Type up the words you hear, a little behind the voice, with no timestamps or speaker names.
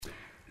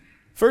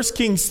1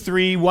 Kings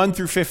 3, 1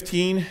 through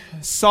 15,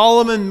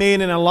 Solomon made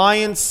an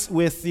alliance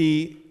with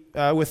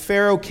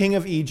Pharaoh, king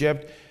of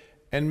Egypt,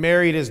 and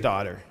married his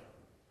daughter.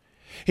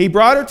 He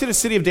brought her to the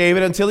city of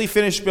David until he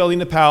finished building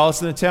the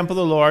palace and the temple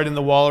of the Lord and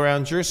the wall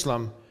around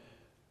Jerusalem.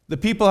 The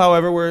people,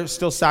 however, were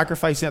still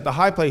sacrificing at the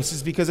high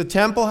places because a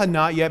temple had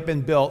not yet been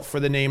built for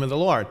the name of the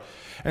Lord.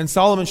 And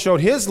Solomon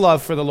showed his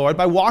love for the Lord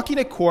by walking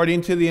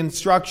according to the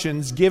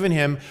instructions given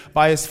him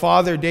by his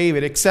father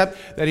David,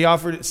 except that he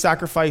offered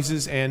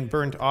sacrifices and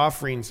burnt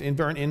offerings and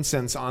burnt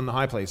incense on the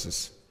high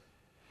places.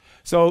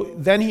 So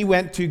then he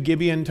went to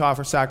Gibeon to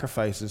offer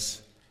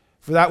sacrifices,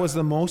 for that was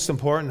the most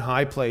important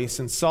high place,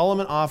 and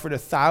Solomon offered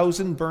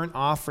 1,000 burnt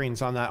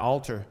offerings on that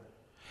altar.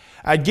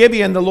 At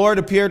Gibeon, the Lord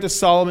appeared to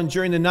Solomon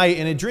during the night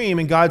in a dream,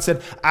 and God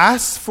said,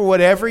 "Ask for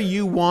whatever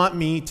you want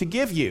me to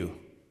give you."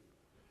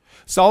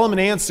 Solomon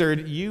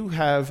answered, "You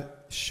have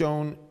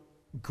shown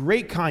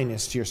great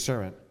kindness to your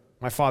servant,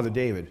 my father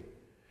David,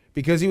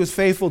 because he was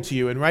faithful to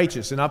you and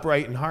righteous and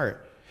upright in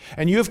heart.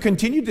 And you have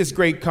continued this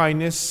great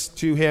kindness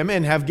to him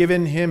and have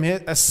given him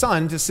a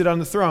son to sit on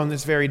the throne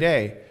this very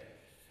day.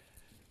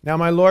 Now,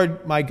 my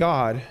Lord, my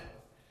God,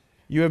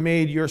 you have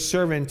made your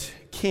servant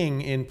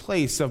king in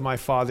place of my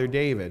father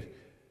David.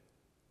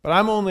 But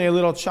I'm only a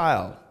little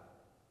child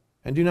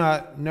and do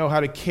not know how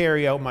to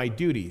carry out my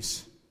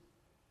duties.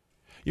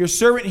 Your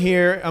servant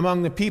here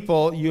among the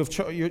people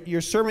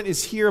your servant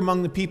is here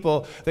among the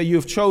people that you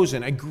have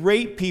chosen, a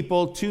great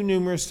people too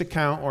numerous to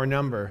count or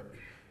number.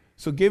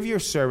 So give your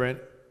servant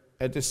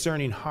a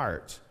discerning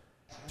heart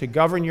to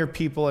govern your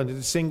people and to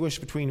distinguish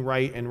between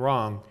right and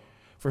wrong.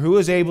 For who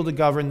is able to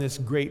govern this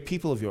great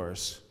people of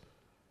yours?"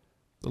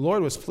 The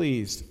Lord was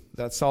pleased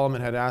that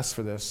Solomon had asked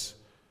for this.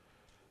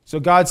 So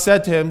God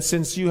said to him,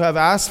 "Since you have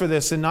asked for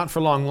this, and not for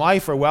long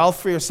life or wealth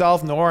for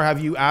yourself, nor have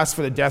you asked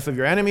for the death of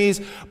your enemies,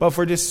 but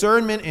for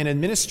discernment and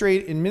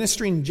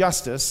administering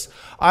justice,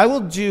 I will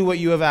do what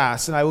you have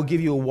asked, and I will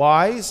give you a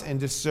wise and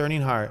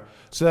discerning heart,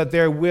 so that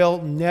there will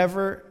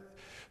never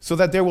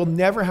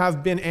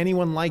have been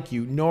anyone like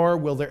you, nor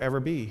will there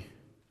ever be.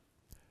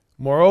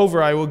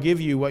 Moreover, I will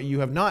give you what you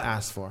have not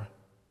asked for,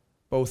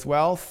 both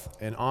wealth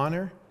and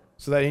honor,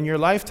 so that in your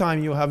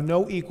lifetime you will have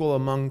no equal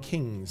among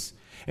kings.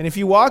 And if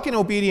you walk in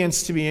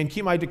obedience to me and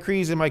keep my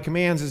decrees and my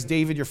commands as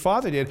David your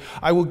father did,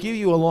 I will give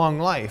you a long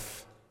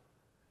life."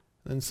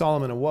 Then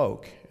Solomon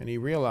awoke, and he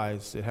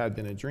realized it had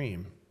been a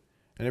dream.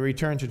 And he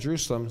returned to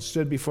Jerusalem,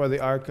 stood before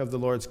the ark of the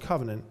Lord's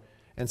covenant,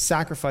 and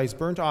sacrificed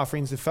burnt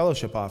offerings and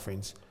fellowship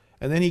offerings.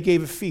 And then he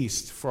gave a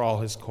feast for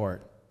all his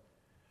court.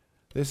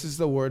 This is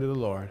the word of the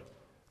Lord.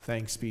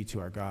 Thanks be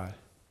to our God.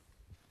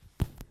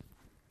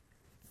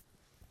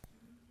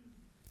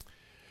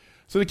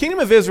 So the kingdom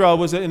of Israel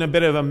was in a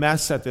bit of a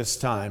mess at this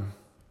time.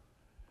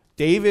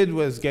 David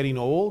was getting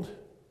old.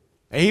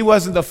 He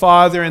wasn't the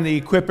father and the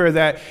equipper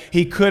that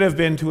he could have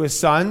been to his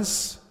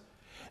sons.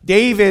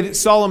 David,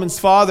 Solomon's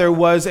father,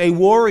 was a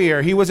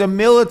warrior. He was a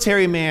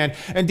military man.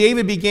 And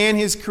David began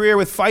his career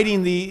with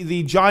fighting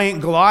the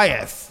giant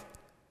Goliath.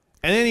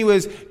 And then he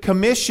was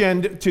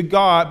commissioned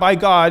by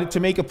God to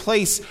make a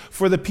place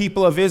for the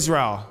people of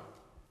Israel.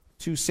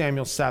 2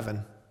 Samuel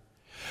 7.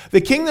 The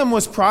kingdom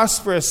was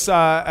prosperous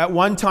at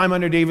one time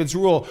under David's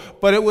rule,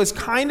 but it was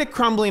kind of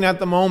crumbling at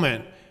the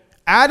moment.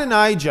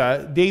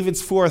 Adonijah,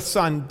 David's fourth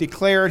son,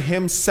 declared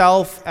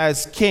himself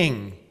as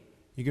king.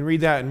 You can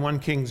read that in 1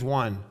 Kings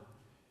 1.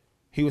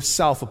 He was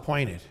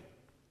self-appointed.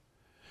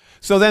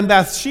 So then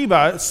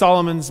Bathsheba,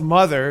 Solomon's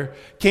mother,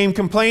 came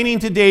complaining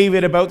to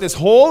David about this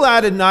whole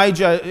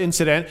Adonijah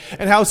incident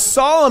and how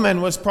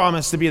Solomon was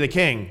promised to be the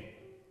king.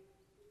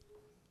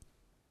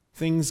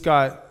 Things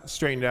got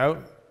straightened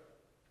out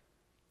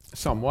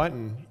somewhat,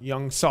 and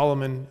young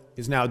Solomon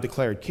is now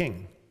declared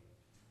king,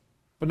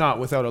 but not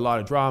without a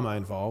lot of drama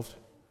involved.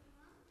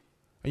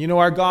 And you know,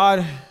 our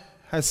God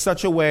has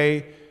such a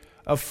way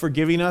of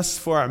forgiving us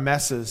for our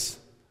messes.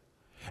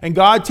 And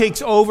God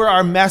takes over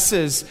our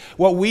messes,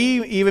 what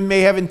we even may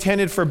have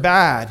intended for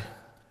bad,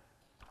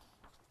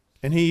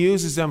 and he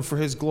uses them for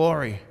his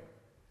glory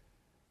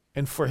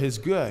and for his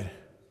good.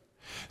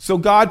 So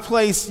God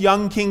placed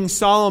young King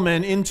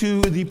Solomon into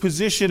the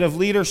position of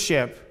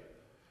leadership.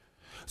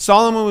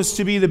 Solomon was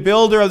to be the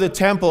builder of the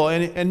temple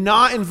and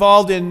not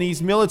involved in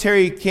these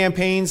military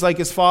campaigns like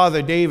his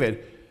father,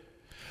 David.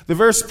 The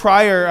verse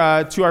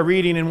prior to our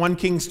reading in 1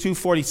 Kings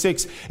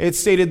 2:46, it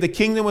stated the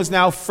kingdom was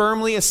now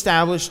firmly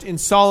established in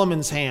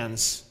Solomon's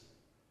hands.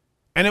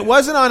 And it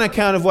wasn't on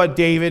account of what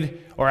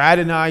David or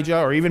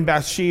Adonijah or even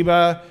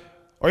Bathsheba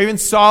or even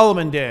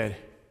Solomon did.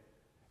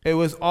 It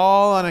was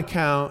all on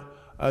account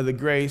of the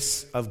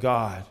grace of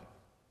God.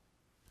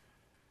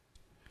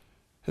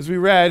 As we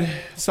read,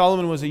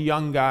 Solomon was a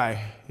young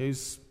guy. He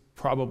was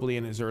probably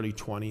in his early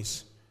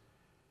 20s.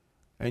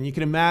 And you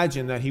can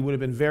imagine that he would have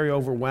been very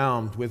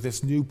overwhelmed with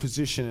this new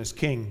position as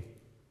king.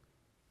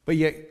 But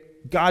yet,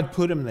 God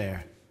put him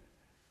there.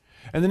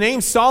 And the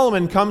name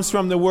Solomon comes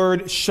from the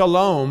word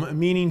shalom,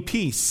 meaning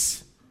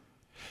peace.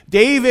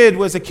 David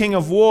was a king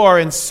of war,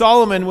 and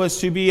Solomon was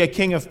to be a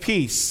king of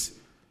peace.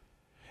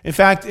 In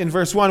fact, in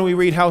verse 1, we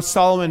read how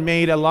Solomon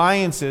made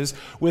alliances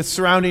with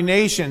surrounding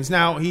nations.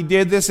 Now, he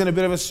did this in a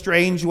bit of a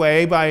strange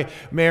way by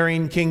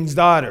marrying kings'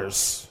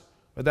 daughters.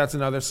 But that's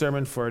another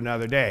sermon for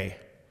another day.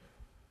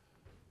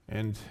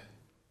 And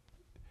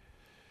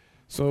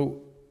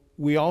so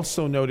we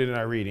also noted in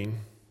our reading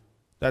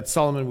that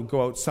Solomon would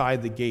go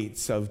outside the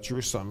gates of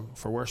Jerusalem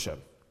for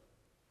worship.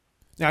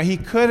 Now, he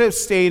could have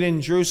stayed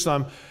in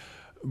Jerusalem,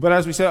 but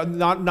as we said,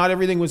 not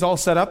everything was all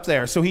set up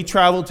there. So he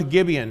traveled to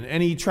Gibeon,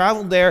 and he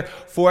traveled there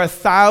for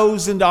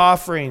 1,000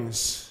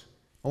 offerings.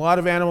 A lot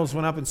of animals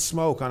went up in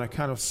smoke on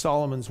account of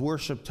Solomon's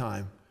worship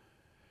time.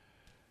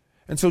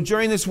 And so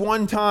during this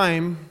one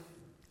time,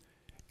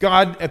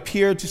 God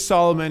appeared to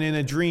Solomon in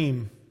a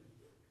dream.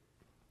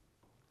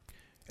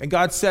 And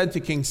God said to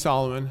King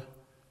Solomon,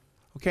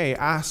 okay,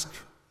 ask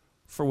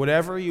for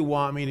whatever you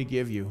want me to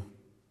give you.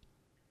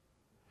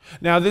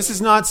 Now, this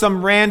is not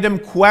some random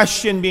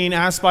question being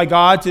asked by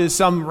God to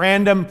some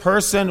random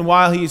person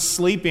while he's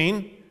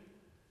sleeping.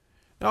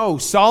 No,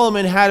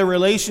 Solomon had a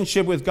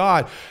relationship with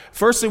God.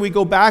 Firstly, we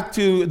go back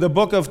to the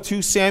book of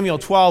 2 Samuel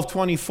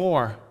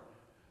 12:24,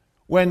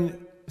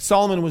 when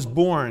Solomon was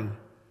born,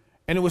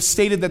 and it was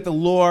stated that the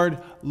Lord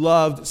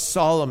loved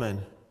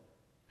Solomon.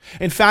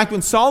 In fact,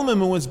 when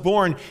Solomon was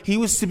born, he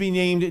was to be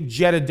named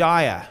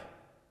Jedediah,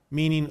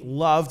 meaning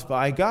loved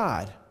by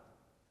God.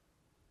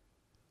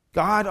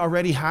 God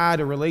already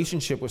had a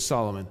relationship with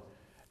Solomon,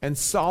 and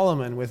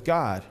Solomon with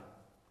God.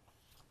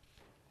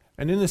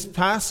 And in this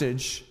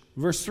passage,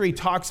 verse 3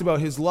 talks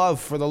about his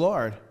love for the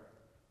Lord.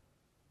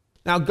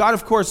 Now, God,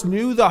 of course,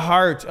 knew the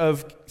heart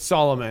of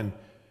Solomon,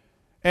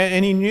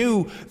 and he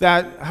knew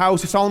that how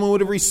Solomon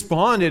would have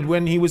responded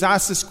when he was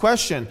asked this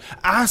question.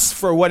 Ask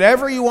for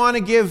whatever you want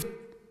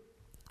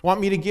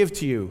me to give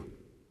to you.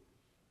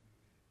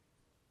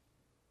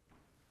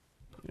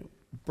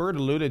 Bert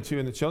alluded to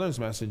in the children's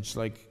message,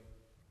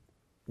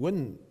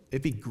 wouldn't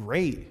it be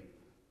great,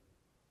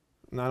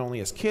 not only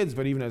as kids,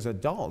 but even as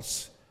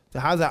adults, to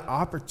have that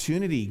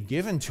opportunity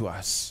given to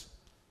us?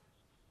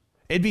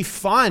 It'd be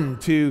fun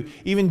to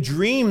even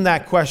dream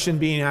that question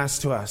being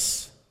asked to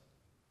us.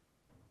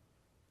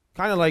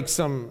 Kind of like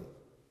some,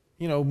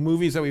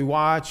 movies that we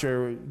watch,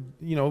 or,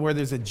 where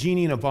there's a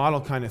genie in a bottle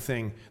kind of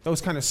thing.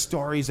 Those kind of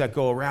stories that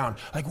go around.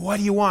 Like, what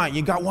do you want?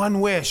 You got one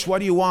wish. What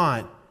do you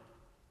want?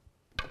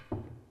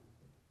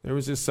 There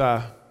was this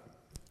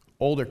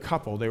older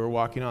couple. They were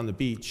walking on the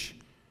beach.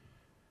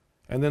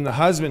 And then the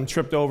husband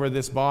tripped over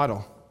this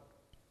bottle.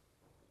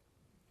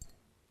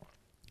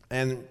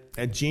 And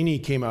a genie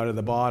came out of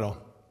the bottle.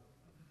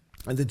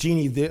 And the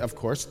genie, of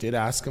course, did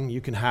ask him,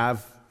 you can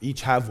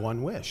each have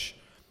one wish.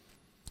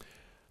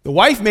 The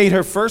wife made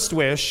her first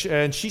wish,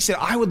 and she said,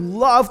 I would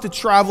love to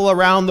travel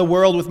around the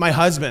world with my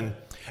husband.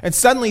 And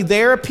suddenly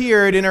there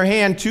appeared in her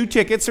hand 2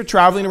 tickets for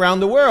traveling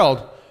around the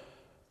world.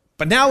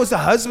 But now it was the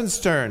husband's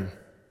turn.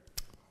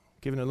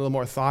 Given a little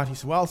more thought, he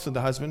said, well, said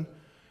the husband,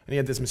 and he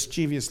had this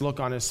mischievous look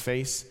on his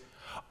face,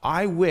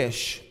 I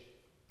wish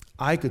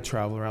I could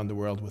travel around the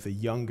world with a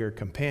younger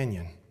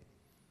companion.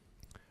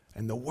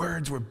 And the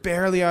words were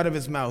barely out of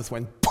his mouth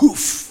when,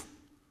 poof,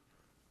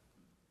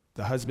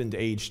 the husband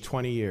aged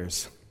 20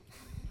 years.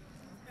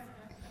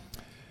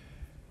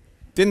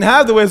 Didn't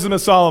have the wisdom of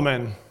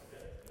Solomon.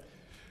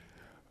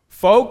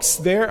 Folks,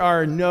 there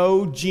are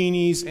no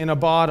genies in a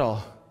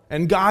bottle,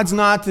 and God's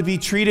not to be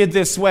treated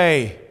this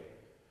way.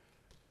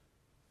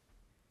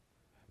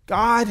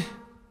 God,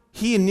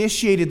 he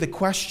initiated the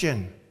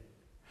question.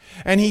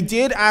 And he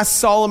did ask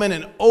Solomon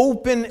an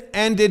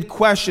open-ended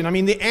question. I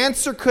mean, the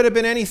answer could have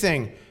been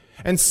anything.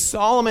 And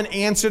Solomon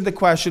answered the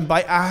question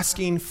by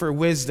asking for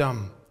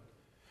wisdom,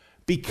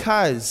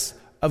 because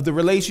of the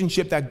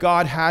relationship that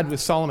God had with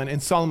Solomon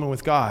and Solomon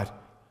with God.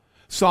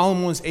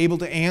 Solomon was able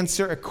to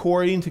answer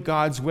according to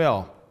God's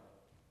will.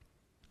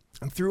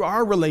 And through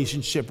our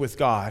relationship with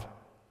God,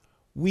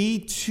 we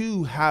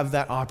too have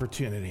that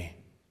opportunity.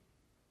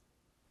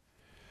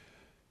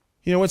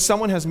 When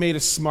someone has made a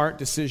smart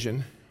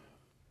decision,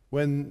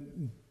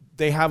 when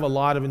they have a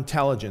lot of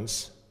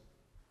intelligence,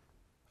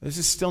 this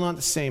is still not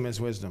the same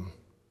as wisdom.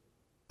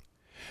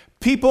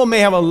 People may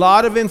have a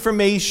lot of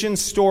information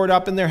stored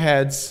up in their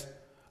heads,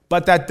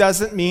 but that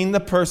doesn't mean the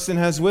person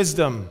has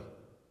wisdom.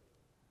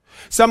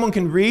 Someone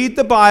can read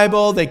the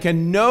Bible, they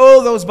can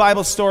know those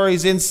Bible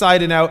stories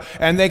inside and out,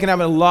 and they can have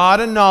a lot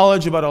of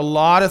knowledge about a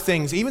lot of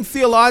things, even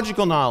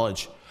theological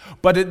knowledge,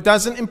 but it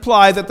doesn't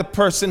imply that the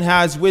person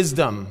has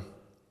wisdom.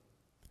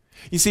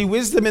 You see,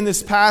 wisdom in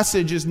this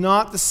passage is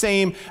not the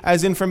same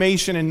as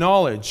information and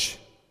knowledge.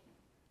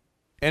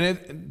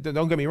 And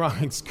don't get me wrong,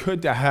 it's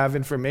good to have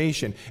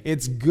information.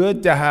 It's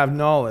good to have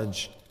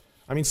knowledge.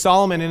 I mean,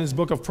 Solomon in his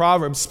book of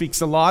Proverbs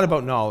speaks a lot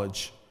about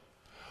knowledge.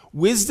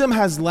 Wisdom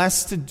has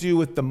less to do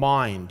with the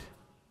mind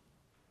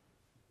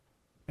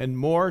and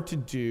more to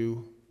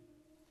do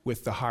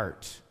with the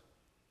heart.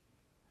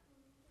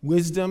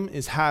 Wisdom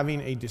is having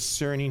a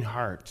discerning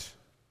heart.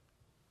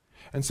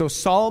 And so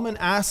Solomon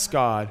asks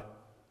God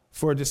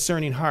for a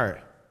discerning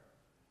heart.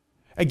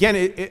 Again,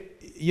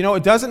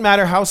 it doesn't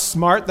matter how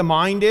smart the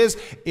mind is.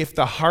 If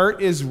the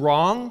heart is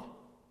wrong,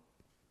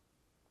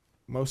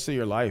 most of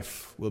your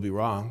life will be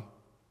wrong.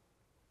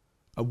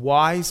 A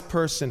wise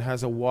person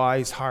has a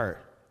wise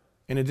heart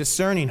and a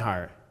discerning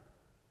heart.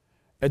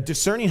 A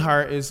discerning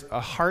heart is a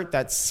heart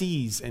that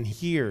sees and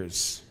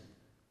hears.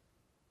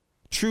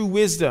 True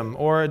wisdom,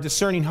 or a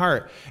discerning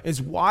heart,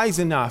 is wise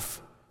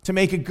enough to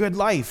make a good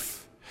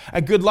life.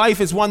 A good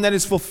life is one that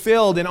is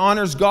fulfilled and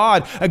honors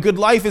God. A good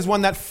life is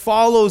one that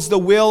follows the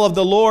will of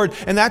the Lord,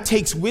 and that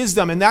takes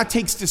wisdom, and that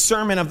takes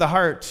discernment of the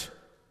heart.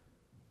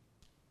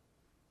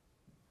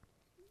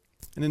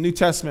 In the New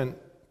Testament,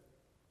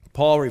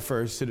 Paul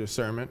refers to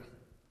discernment.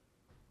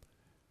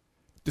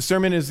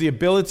 Discernment is the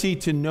ability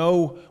to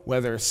know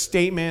whether a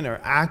statement or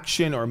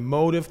action or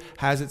motive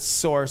has its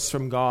source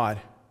from God,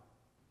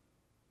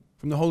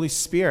 from the Holy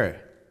Spirit,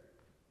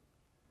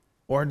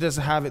 or does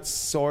it have its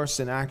source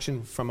and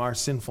action from our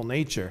sinful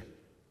nature,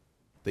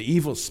 the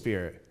evil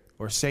spirit,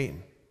 or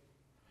Satan.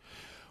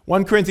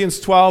 1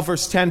 Corinthians 12,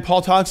 verse 10,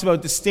 Paul talks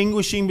about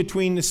distinguishing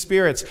between the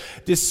spirits.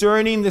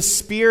 Discerning the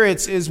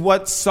spirits is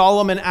what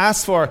Solomon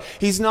asked for.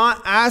 He's not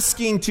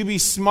asking to be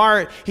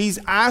smart. He's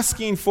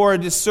asking for a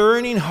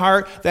discerning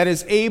heart that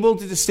is able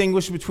to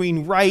distinguish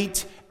between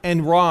right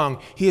and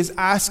wrong. He is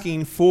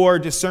asking for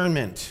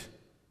discernment.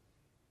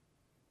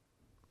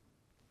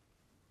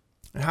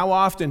 And how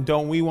often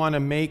don't we want to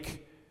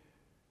make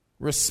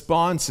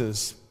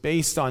responses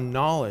based on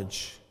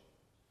knowledge,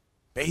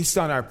 based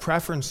on our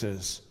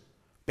preferences,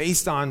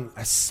 based on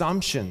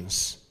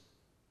assumptions?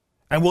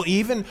 And we'll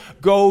even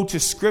go to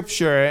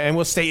Scripture and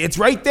we'll say, it's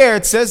right there,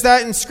 it says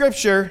that in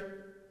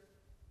Scripture.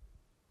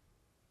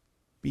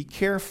 Be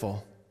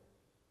careful,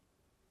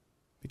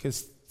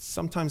 because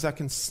sometimes that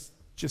can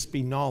just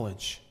be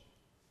knowledge.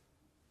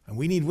 And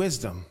we need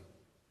wisdom.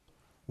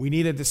 We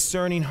need a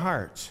discerning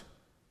heart.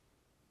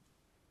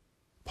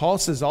 Paul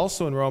says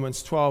also in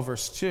Romans 12,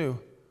 verse 2,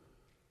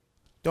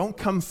 don't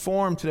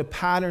conform to the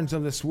patterns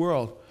of this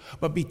world,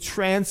 but be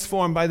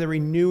transformed by the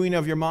renewing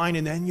of your mind,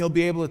 and then you'll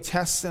be able to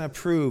test and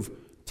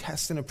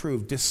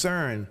approve,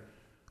 discern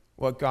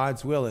what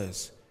God's will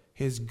is,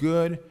 his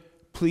good,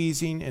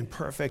 pleasing, and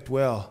perfect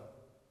will.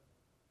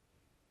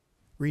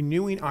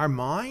 Renewing our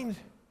mind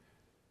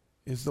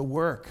is the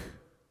work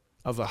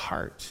of the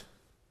heart.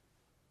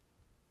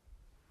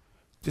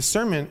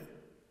 Discernment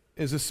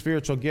is a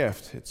spiritual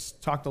gift. It's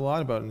talked a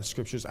lot about in the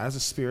Scriptures as a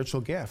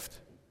spiritual gift.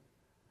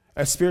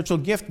 A spiritual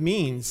gift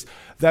means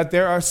that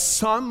there are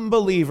some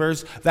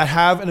believers that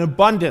have an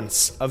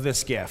abundance of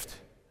this gift.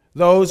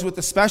 Those with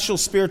the special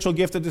spiritual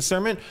gift of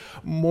discernment,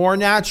 more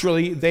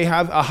naturally, they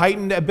have a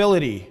heightened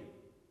ability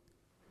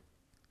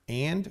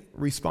and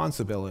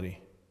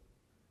responsibility.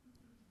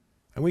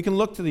 And we can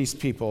look to these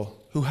people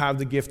who have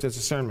the gift of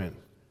discernment.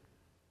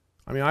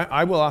 I mean,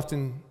 I will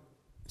often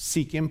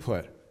seek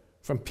input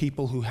from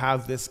people who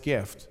have this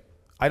gift.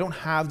 I don't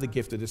have the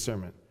gift of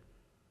discernment.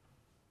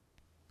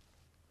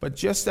 But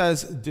just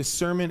as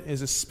discernment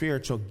is a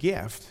spiritual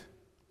gift,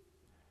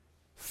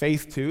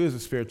 faith too is a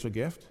spiritual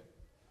gift.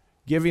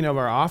 Giving of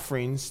our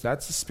offerings,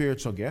 that's a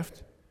spiritual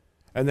gift.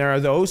 And there are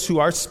those who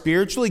are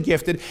spiritually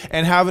gifted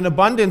and have an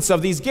abundance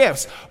of these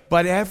gifts.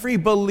 But every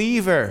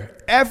believer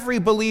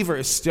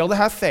is still to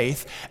have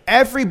faith.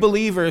 Every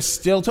believer is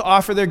still to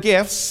offer their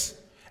gifts.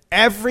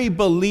 Every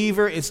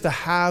believer is to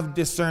have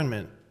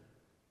discernment.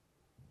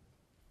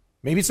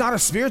 Maybe it's not a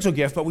spiritual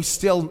gift, but we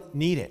still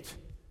need it.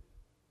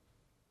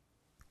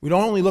 We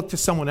don't only look to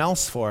someone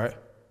else for it.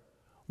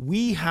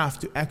 We have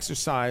to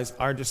exercise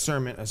our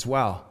discernment as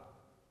well.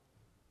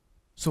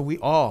 So we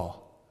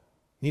all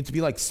need to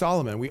be like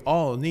Solomon. We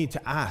all need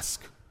to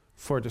ask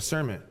for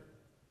discernment.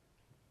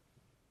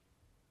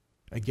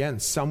 Again,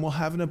 some will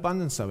have an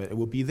abundance of it. It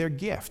will be their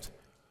gift.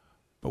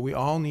 But we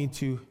all need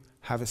to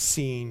have a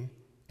seeing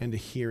and a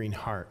hearing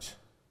heart.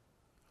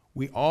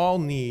 We all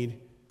need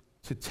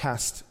to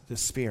test the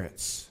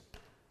spirits.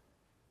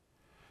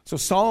 So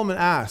Solomon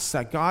asks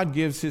that God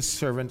gives his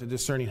servant a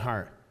discerning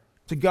heart,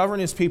 to govern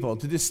his people,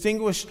 to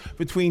distinguish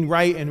between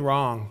right and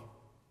wrong.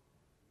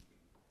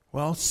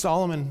 Well,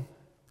 Solomon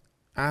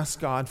asked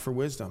God for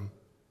wisdom,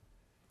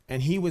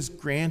 and he was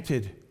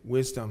granted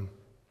wisdom.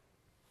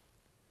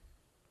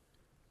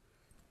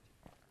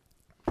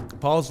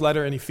 Paul's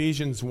letter in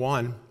Ephesians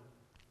 1,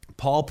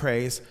 Paul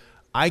prays,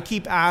 I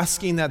keep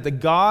asking that the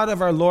God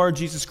of our Lord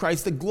Jesus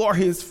Christ, the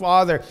glorious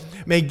Father,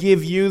 may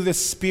give you the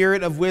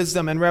spirit of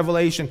wisdom and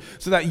revelation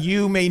so that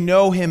you may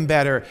know him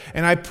better.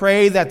 And I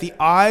pray that the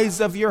eyes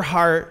of your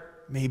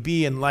heart may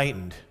be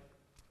enlightened.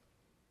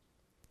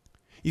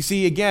 You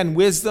see, again,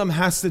 wisdom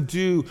has to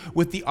do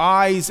with the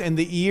eyes and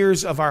the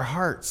ears of our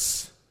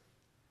hearts,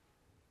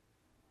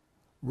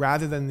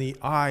 rather than the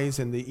eyes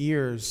and the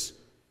ears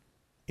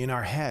in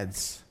our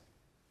heads.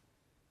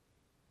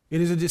 It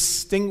is a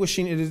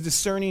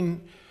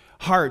discerning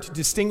heart,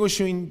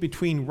 distinguishing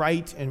between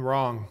right and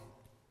wrong.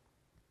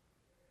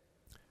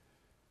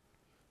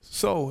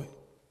 So,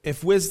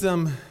 if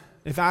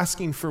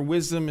asking for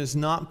wisdom is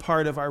not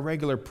part of our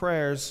regular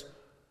prayers,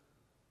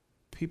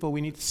 people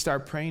we need to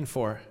start praying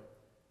for.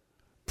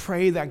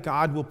 Pray that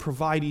God will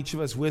provide each of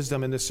us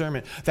wisdom and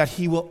discernment, that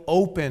he will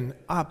open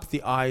up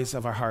the eyes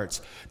of our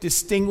hearts,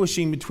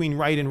 distinguishing between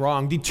right and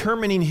wrong,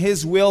 determining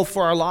his will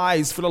for our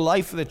lives, for the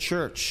life of the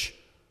church.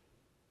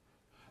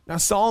 Now,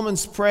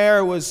 Solomon's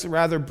prayer was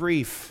rather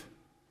brief.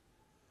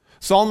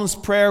 Solomon's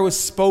prayer was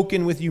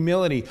spoken with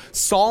humility.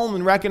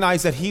 Solomon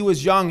recognized that he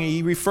was young.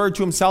 He referred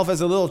to himself as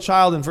a little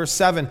child in verse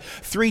 7.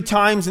 3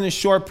 times in his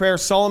short prayer,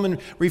 Solomon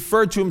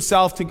referred to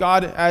himself to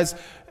God as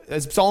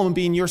Solomon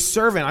being your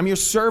servant. I'm your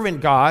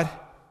servant, God.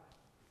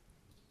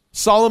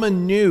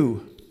 Solomon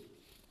knew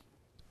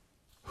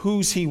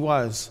whose he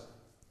was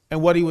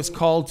and what he was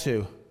called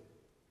to.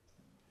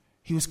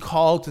 He was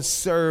called to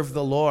serve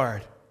the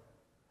Lord.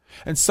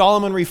 And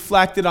Solomon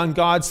reflected on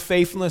God's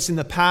faithfulness in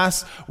the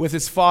past with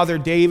his father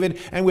David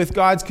and with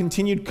God's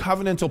continued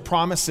covenantal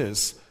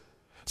promises.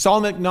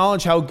 Solomon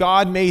acknowledged how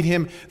God made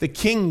him the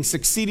king,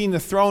 succeeding the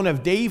throne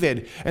of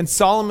David. And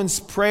Solomon's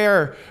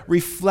prayer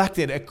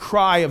reflected a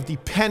cry of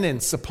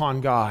dependence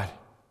upon God.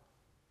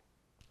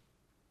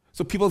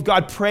 So people of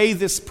God, pray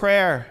this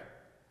prayer.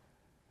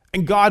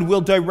 And God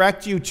will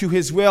direct you to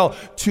his will,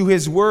 to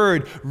his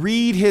word.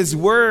 Read his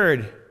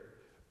word.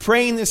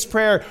 Praying this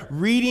prayer,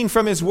 reading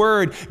from his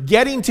word,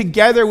 getting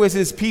together with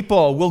his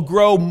people will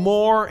grow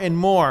more and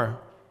more.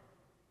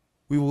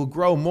 We will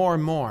grow more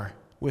and more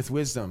with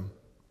wisdom.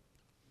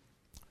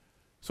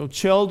 So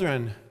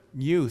children,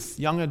 youth,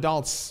 young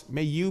adults,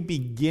 may you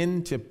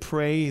begin to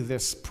pray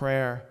this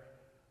prayer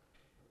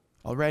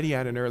already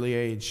at an early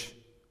age.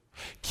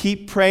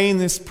 Keep praying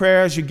this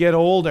prayer as you get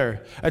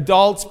older.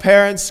 Adults,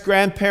 parents,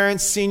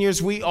 grandparents,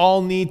 seniors, we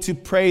all need to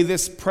pray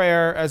this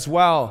prayer as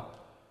well.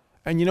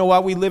 And you know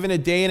what? We live in a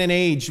day and an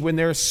age when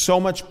there is so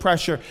much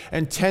pressure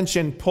and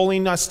tension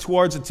pulling us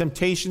towards the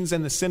temptations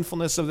and the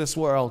sinfulness of this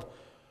world.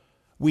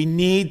 We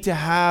need to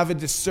have a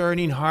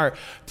discerning heart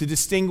to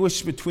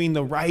distinguish between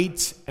the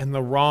right and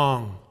the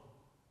wrong.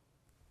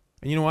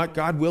 And you know what?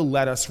 God will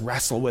let us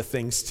wrestle with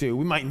things too.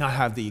 We might not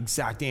have the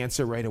exact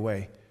answer right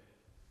away,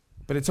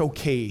 but it's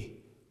okay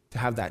to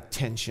have that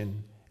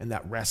tension and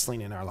that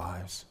wrestling in our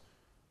lives.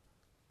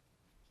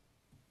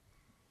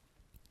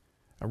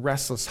 A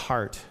restless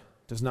heart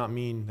does not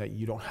mean that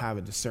you don't have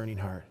a discerning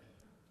heart.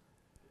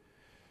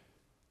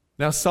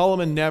 Now,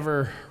 Solomon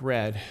never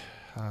read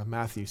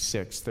Matthew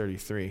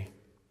 6:33,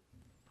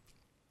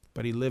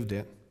 but he lived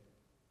it.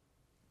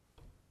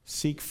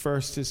 Seek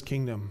first his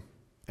kingdom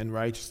and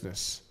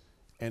righteousness,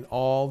 and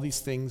all these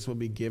things will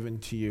be given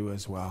to you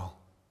as well.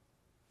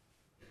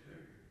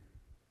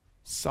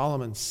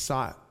 Solomon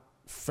sought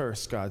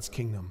first God's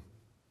kingdom,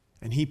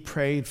 and he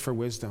prayed for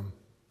wisdom,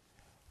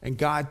 and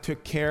God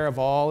took care of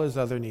all his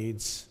other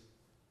needs.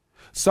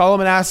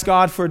 Solomon asked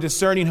God for a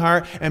discerning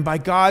heart, and by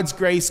God's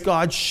grace,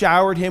 God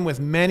showered him with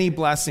many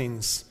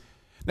blessings.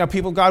 Now,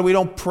 people of God, we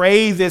don't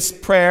pray this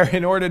prayer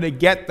in order to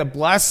get the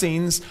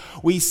blessings.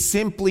 We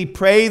simply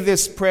pray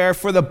this prayer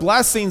for the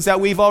blessings that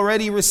we've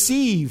already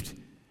received,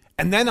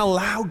 and then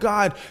allow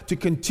God to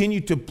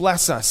continue to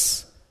bless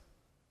us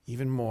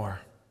even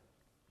more.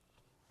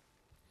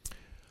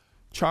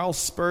 Charles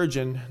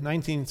Spurgeon,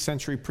 19th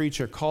century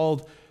preacher,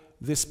 called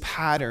this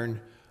pattern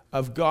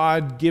of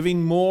God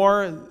giving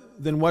more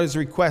than what is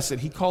requested.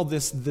 He called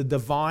this the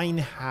divine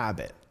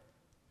habit.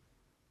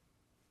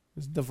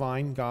 This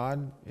divine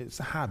God, it's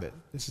a habit.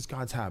 This is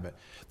God's habit.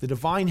 The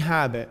divine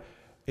habit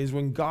is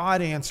when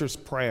God answers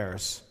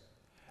prayers,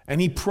 and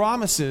he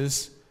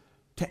promises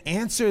to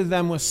answer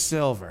them with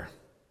silver,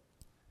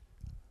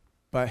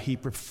 but he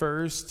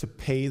prefers to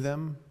pay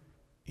them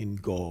in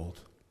gold.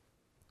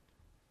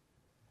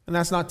 And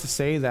that's not to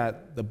say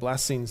that the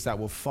blessings that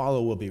will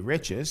follow will be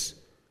riches,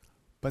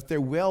 but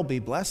there will be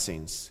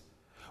blessings.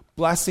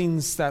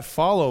 Blessings that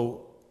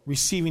follow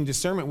receiving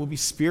discernment will be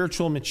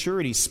spiritual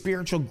maturity,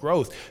 spiritual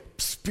growth,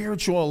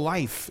 spiritual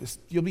life.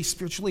 You'll be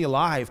spiritually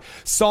alive.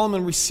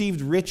 Solomon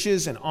received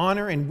riches and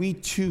honor, and we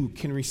too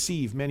can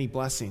receive many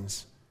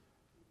blessings.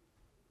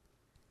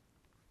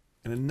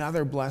 And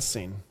another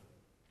blessing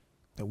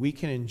that we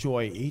can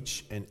enjoy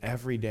each and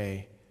every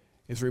day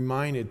is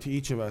reminded to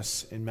each of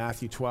us in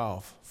Matthew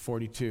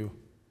 12:42,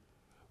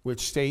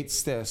 which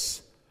states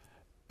this,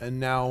 and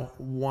now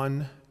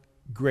one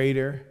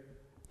greater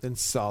than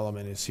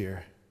Solomon is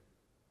here.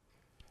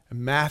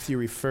 And Matthew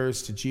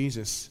refers to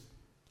Jesus,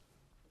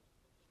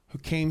 who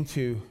came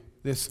to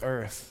this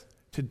earth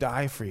to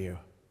die for you.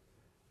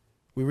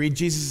 We read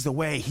Jesus is the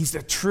way, he's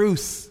the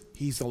truth,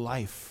 he's the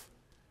life.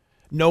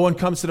 No one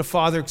comes to the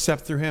Father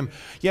except through him.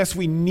 Yes,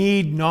 we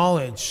need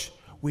knowledge,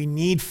 we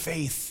need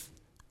faith,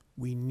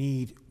 we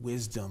need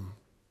wisdom,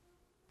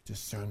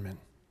 discernment.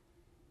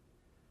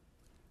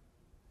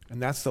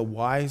 And that's the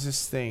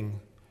wisest thing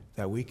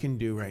that we can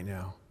do right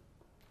now,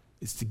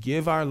 is to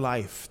give our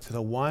life to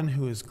the one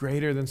who is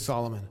greater than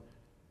Solomon,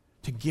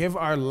 to give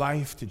our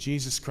life to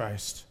Jesus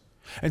Christ,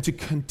 and to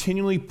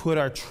continually put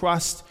our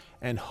trust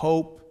and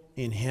hope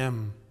in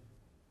him.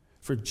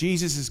 For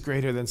Jesus is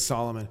greater than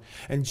Solomon,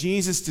 and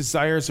Jesus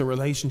desires a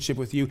relationship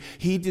with you.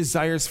 He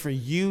desires for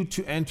you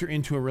to enter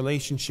into a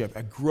relationship,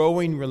 a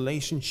growing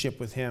relationship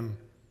with him.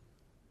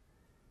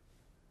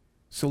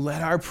 So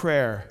let our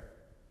prayer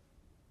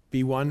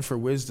be one for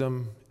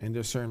wisdom and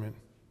discernment.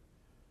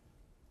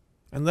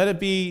 And let it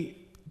be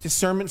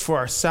discernment for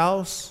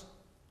ourselves,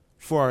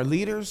 for our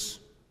leaders,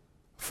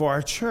 for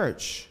our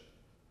church,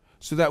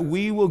 so that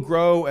we will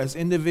grow as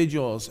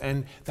individuals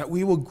and that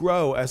we will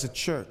grow as a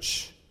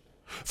church.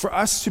 For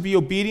us to be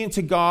obedient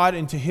to God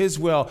and to His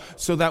will,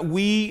 so that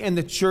we and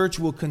the church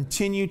will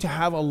continue to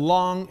have a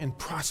long and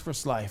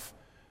prosperous life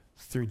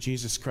through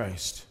Jesus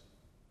Christ.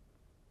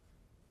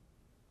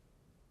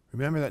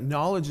 Remember that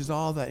knowledge is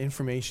all that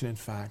information and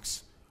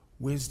facts.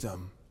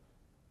 Wisdom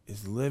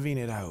is living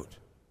it out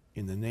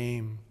in the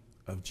name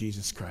of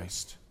Jesus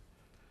Christ.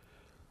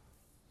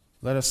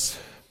 Let us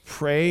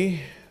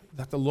pray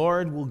that the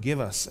Lord will give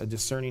us a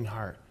discerning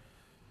heart,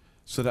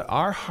 so that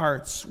our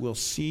hearts will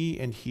see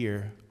and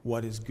hear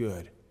what is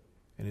good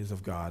and is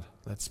of God.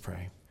 Let's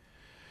pray.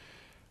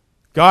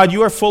 God,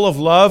 you are full of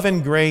love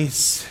and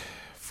grace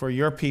for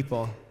your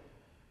people,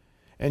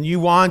 and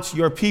you want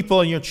your people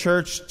and your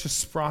church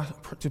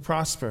to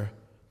prosper,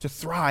 to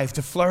thrive,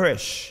 to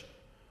flourish.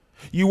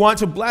 You want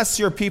to bless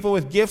your people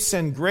with gifts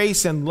and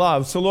grace and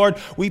love. So, Lord,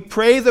 we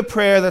pray the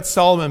prayer that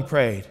Solomon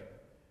prayed.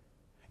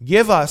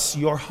 Give us,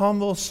 your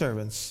humble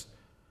servants,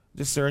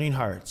 discerning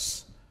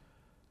hearts,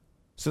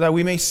 so that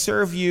we may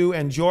serve you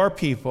and your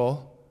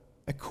people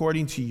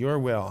according to your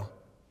will,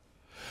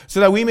 so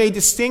that we may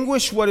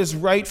distinguish what is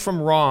right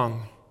from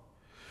wrong,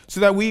 so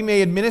that we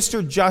may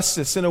administer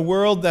justice in a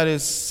world that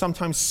is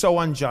sometimes so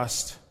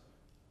unjust,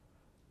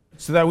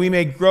 so that we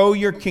may grow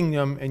your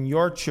kingdom and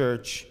your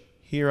church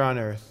here on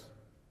earth.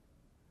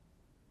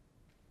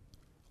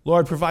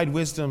 Lord, provide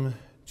wisdom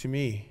to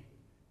me,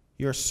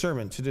 your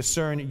servant, to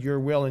discern your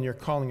will and your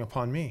calling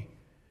upon me.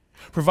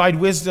 Provide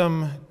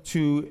wisdom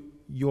to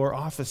your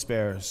office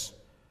bearers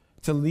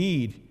to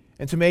lead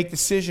and to make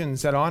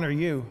decisions that honor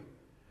you.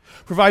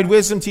 Provide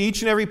wisdom to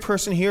each and every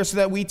person here, so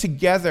that we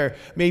together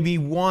may be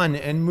one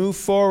and move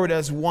forward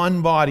as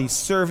one body,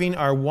 serving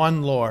our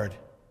one Lord.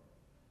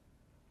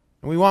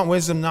 And we want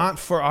wisdom not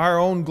for our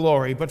own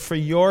glory, but for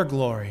your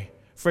glory,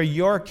 for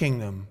your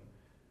kingdom,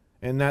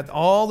 and that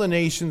all the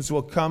nations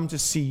will come to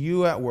see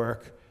you at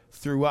work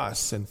through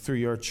us and through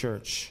your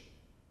church.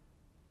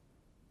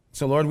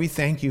 So, Lord, we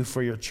thank you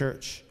for your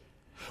church.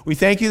 We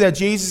thank you that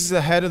Jesus is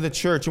the head of the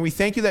church, and we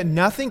thank you that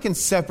nothing can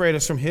separate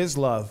us from his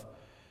love.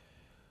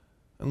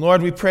 And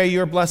Lord, we pray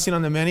your blessing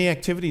on the many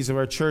activities of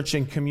our church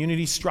and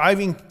community,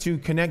 striving to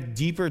connect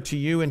deeper to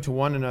you and to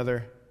one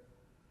another.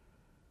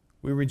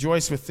 We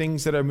rejoice with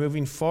things that are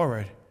moving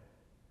forward,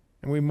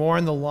 and we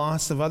mourn the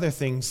loss of other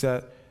things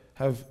that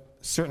have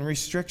certain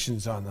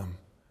restrictions on them.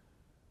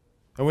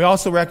 And we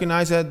also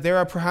recognize that there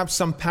are perhaps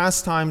some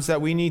pastimes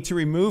that we need to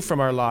remove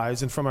from our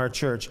lives and from our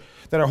church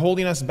that are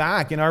holding us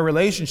back in our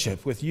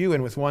relationship with you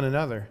and with one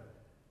another.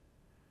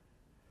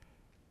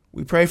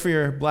 We pray for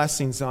your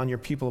blessings on your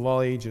people of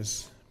all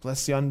ages.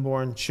 Bless the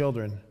unborn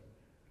children,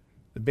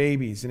 the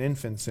babies and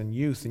infants and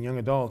youth and young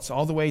adults,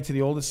 all the way to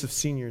the oldest of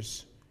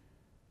seniors.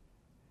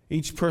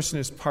 Each person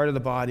is part of the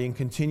body and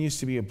continues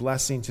to be a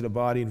blessing to the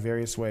body in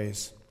various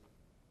ways.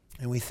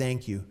 And we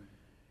thank you.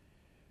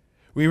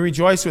 We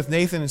rejoice with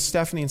Nathan and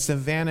Stephanie and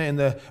Savannah in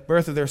the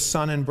birth of their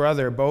son and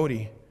brother,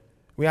 Bodhi.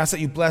 We ask that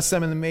you bless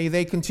them, and may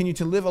they continue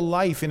to live a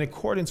life in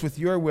accordance with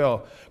your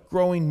will,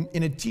 growing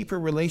in a deeper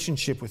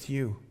relationship with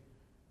you.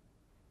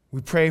 We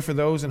pray for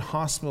those in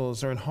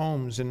hospitals or in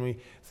homes, and we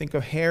think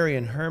of Harry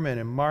and Herman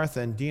and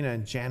Martha and Dina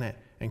and Janet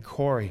and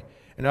Corey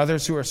and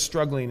others who are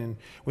struggling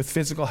with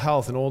physical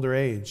health and older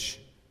age.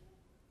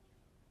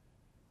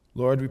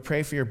 Lord, we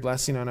pray for your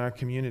blessing on our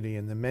community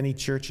and the many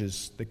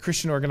churches, the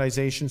Christian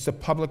organizations, the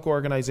public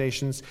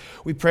organizations.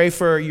 We pray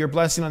for your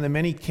blessing on the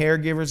many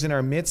caregivers in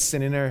our midst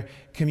and in our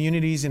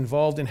communities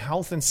involved in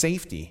health and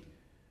safety.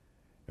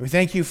 And we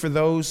thank you for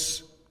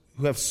those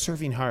who have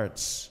serving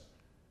hearts.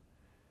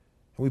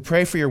 And we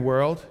pray for your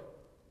world,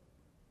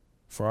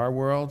 for our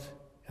world,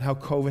 and how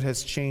COVID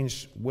has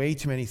changed way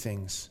too many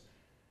things.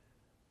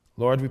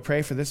 Lord, we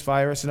pray for this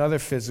virus and other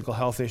physical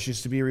health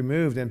issues to be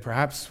removed, and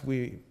perhaps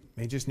we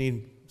may just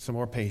need some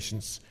more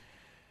patience.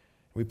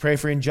 We pray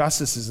for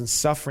injustices and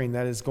suffering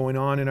that is going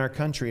on in our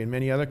country and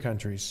many other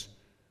countries.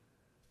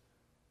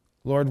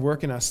 Lord,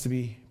 work in us to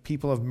be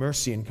people of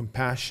mercy and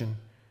compassion.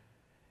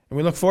 And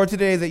we look forward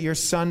today that your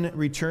Son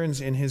returns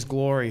in his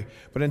glory.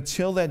 But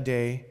until that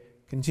day,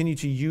 continue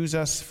to use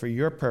us for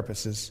your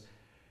purposes,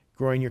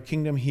 growing your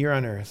kingdom here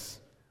on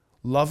earth,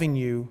 loving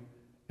you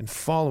and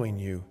following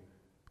you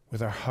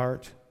with our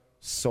heart,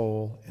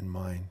 soul, and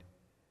mind.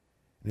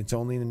 And it's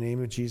only in the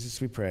name of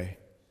Jesus we pray.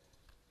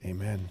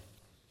 Amen.